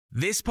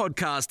This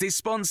podcast is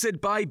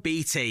sponsored by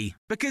BT,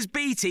 because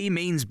BT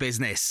means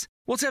business.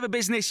 Whatever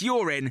business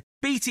you're in,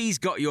 BT's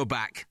got your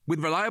back, with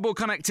reliable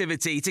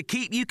connectivity to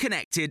keep you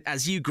connected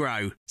as you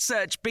grow.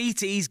 Search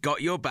BT's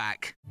got your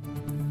back.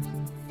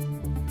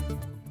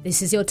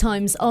 This is your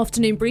Times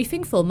afternoon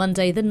briefing for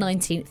Monday the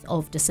 19th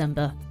of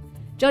December.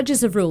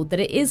 Judges have ruled that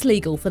it is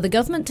legal for the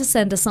government to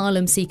send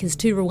asylum seekers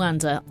to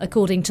Rwanda,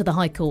 according to the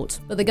High Court,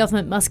 but the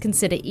government must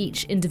consider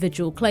each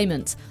individual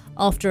claimant.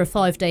 After a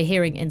 5-day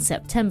hearing in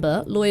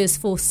September, lawyers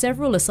for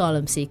several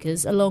asylum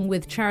seekers, along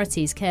with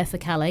charities Care for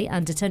Calais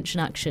and Detention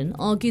Action,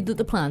 argued that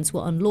the plans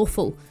were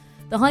unlawful.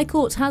 The High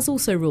Court has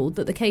also ruled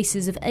that the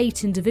cases of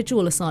 8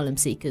 individual asylum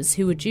seekers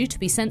who were due to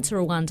be sent to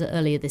Rwanda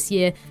earlier this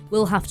year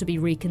will have to be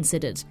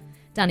reconsidered.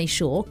 Danny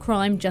Shaw,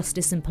 crime,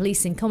 justice and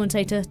policing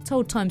commentator,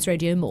 told Times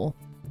Radio more.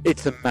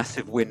 It's a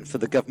massive win for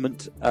the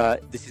government.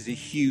 This is a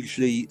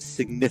hugely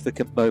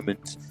significant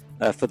moment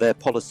for their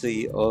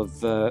policy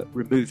of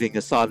removing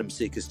asylum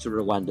seekers to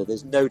Rwanda.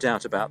 There's no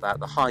doubt about that.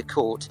 The High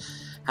Court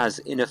has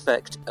in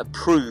effect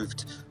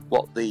approved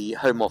what the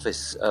Home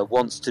Office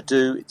wants to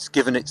do. It's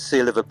given its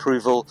seal of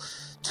approval.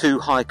 2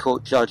 High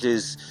Court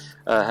judges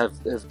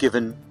have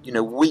given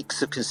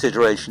weeks of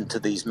consideration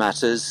to these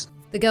matters.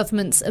 The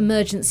government's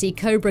Emergency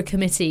Cobra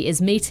Committee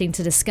is meeting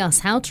to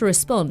discuss how to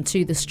respond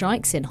to the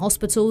strikes in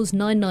hospitals,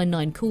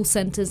 999 call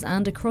centres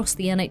and across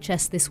the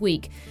NHS this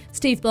week.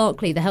 Steve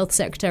Barclay, the Health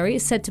Secretary,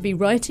 is said to be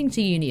writing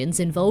to unions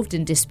involved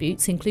in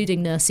disputes,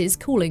 including nurses,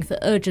 calling for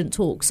urgent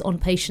talks on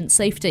patient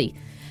safety.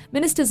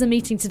 Ministers are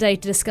meeting today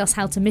to discuss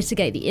how to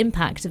mitigate the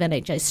impact of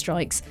NHS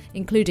strikes,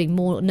 including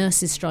more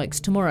nurses' strikes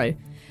tomorrow.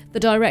 The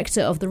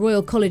director of the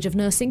Royal College of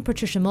Nursing,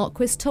 Patricia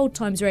Marquis, told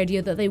Times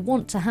Radio that they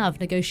want to have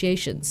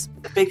negotiations.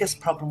 The biggest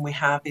problem we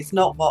have is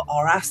not what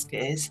our ask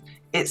is,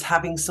 it's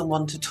having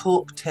someone to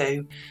talk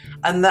to.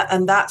 And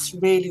that's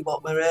really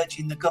what we're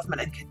urging the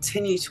government and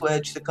continue to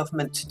urge the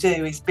government to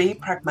do, is be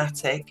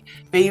pragmatic,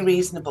 be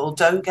reasonable,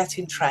 don't get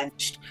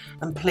entrenched,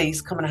 and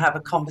please come and have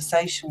a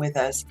conversation with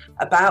us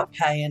about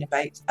pay and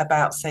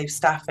about safe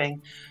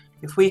staffing.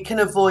 If we can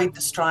avoid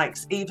the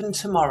strikes, even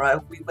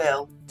tomorrow, we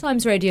will.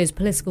 Times Radio's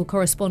political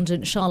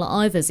correspondent Charlotte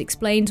Ivers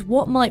explained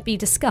what might be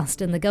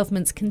discussed in the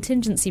government's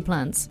contingency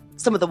plans.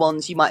 Some of the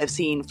ones you might have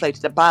seen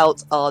floated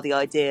about are the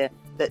idea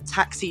that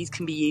taxis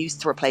can be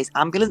used to replace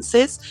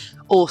ambulances,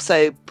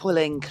 also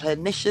pulling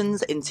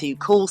clinicians into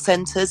call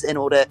centres in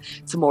order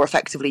to more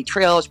effectively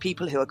triage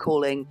people who are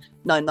calling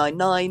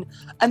 999.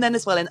 And then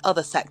as well in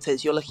other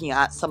sectors, you're looking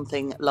at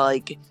something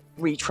like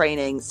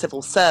retraining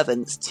civil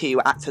servants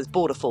to act as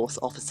border force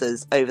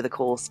officers over the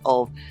course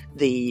of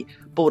the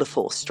border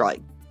force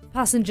strike.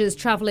 Passengers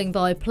travelling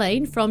by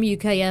plane from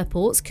UK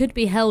airports could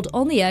be held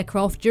on the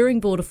aircraft during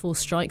border force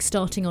strikes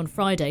starting on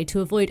Friday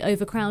to avoid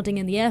overcrowding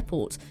in the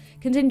airport.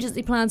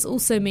 Contingency plans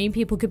also mean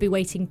people could be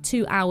waiting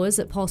 2 hours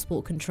at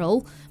passport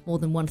control. More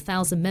than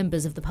 1,000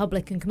 members of the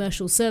Public and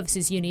Commercial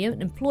Services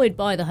Union employed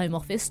by the Home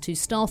Office to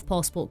staff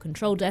passport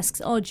control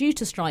desks are due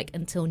to strike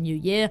until New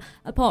Year,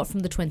 apart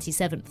from the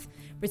 27th.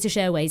 British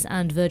Airways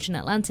and Virgin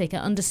Atlantic are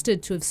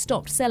understood to have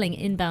stopped selling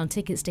inbound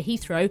tickets to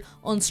Heathrow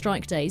on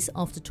strike days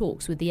after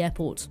talks with the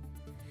airport.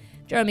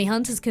 Jeremy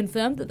Hunt has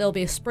confirmed that there'll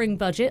be a spring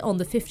budget on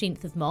the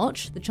 15th of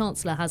March. The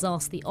Chancellor has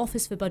asked the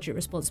Office for Budget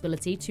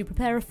Responsibility to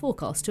prepare a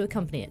forecast to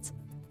accompany it.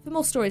 For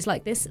more stories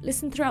like this,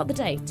 listen throughout the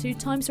day to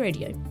Times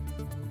Radio.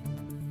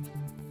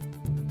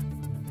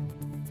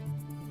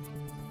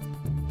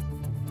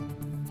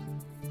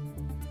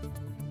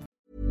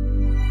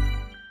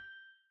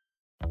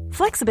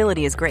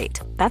 Flexibility is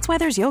great. That's why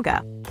there's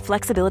yoga.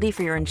 Flexibility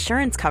for your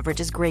insurance coverage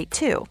is great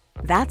too.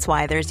 That's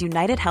why there's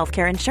United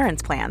Healthcare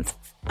Insurance Plans.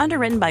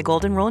 Underwritten by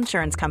Golden Rule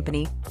Insurance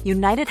Company,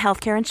 United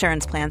Healthcare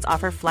Insurance Plans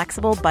offer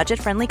flexible,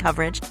 budget-friendly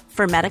coverage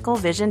for medical,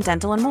 vision,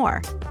 dental, and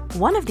more.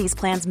 One of these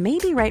plans may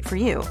be right for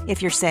you if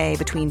you're, say,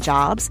 between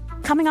jobs,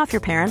 coming off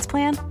your parents'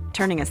 plan,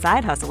 turning a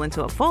side hustle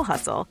into a full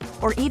hustle,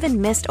 or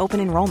even missed open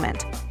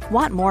enrollment.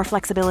 Want more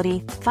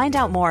flexibility? Find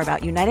out more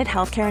about United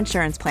Healthcare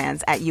Insurance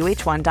Plans at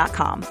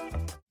uh1.com.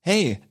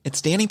 Hey,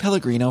 it's Danny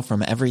Pellegrino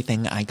from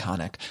Everything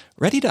Iconic.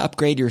 Ready to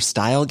upgrade your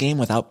style game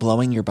without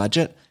blowing your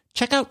budget?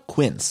 Check out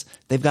Quince.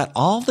 They've got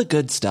all the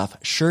good stuff,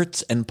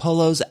 shirts and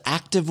polos,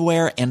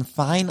 activewear, and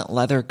fine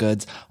leather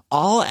goods,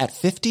 all at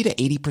 50 to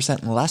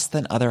 80% less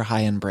than other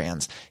high-end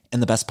brands. And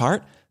the best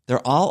part?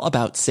 They're all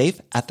about safe,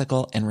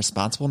 ethical, and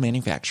responsible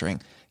manufacturing.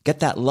 Get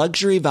that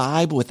luxury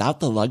vibe without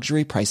the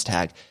luxury price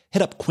tag.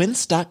 Hit up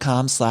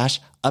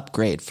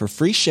quince.com/upgrade for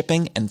free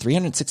shipping and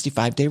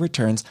 365-day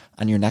returns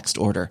on your next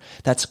order.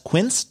 That's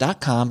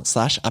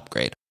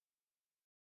quince.com/upgrade.